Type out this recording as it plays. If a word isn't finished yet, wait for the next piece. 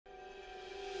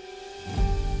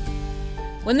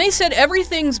When they said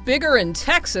everything's bigger in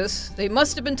Texas, they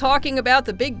must have been talking about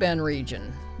the Big Bend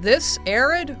region. This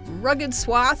arid, rugged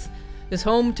swath is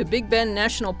home to Big Bend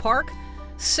National Park,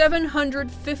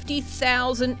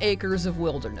 750,000 acres of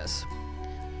wilderness.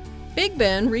 Big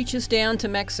Bend reaches down to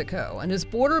Mexico and is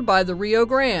bordered by the Rio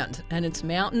Grande, and its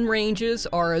mountain ranges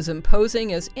are as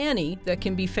imposing as any that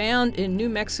can be found in New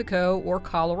Mexico or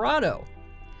Colorado.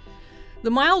 The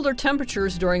milder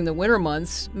temperatures during the winter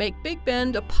months make Big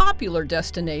Bend a popular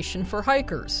destination for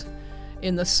hikers.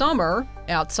 In the summer,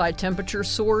 outside temperatures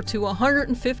soar to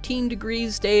 115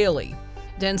 degrees daily.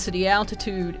 Density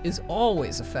altitude is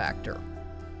always a factor.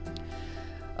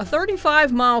 A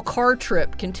 35-mile car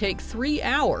trip can take 3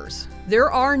 hours.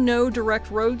 There are no direct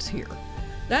roads here.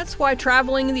 That's why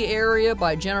traveling in the area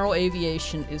by general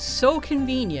aviation is so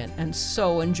convenient and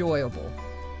so enjoyable.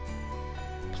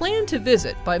 Plan to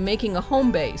visit by making a home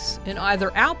base in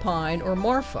either Alpine or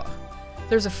Marfa.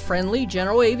 There's a friendly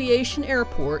general aviation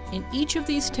airport in each of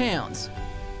these towns.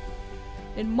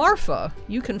 In Marfa,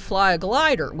 you can fly a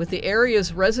glider with the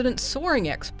area's resident soaring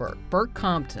expert, Bert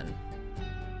Compton.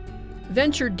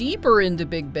 Venture deeper into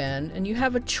Big Bend and you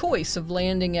have a choice of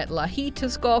landing at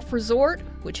Lajitas Golf Resort,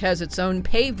 which has its own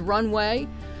paved runway,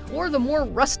 or the more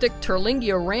rustic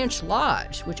Terlingia Ranch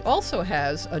Lodge, which also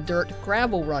has a dirt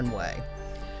gravel runway.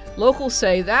 Locals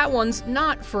say that one's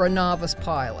not for a novice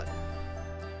pilot.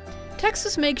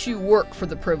 Texas makes you work for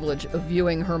the privilege of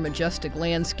viewing her majestic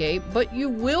landscape, but you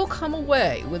will come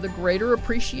away with a greater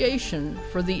appreciation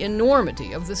for the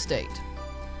enormity of the state.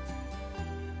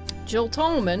 Jill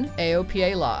Tolman,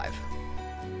 AOPA Live.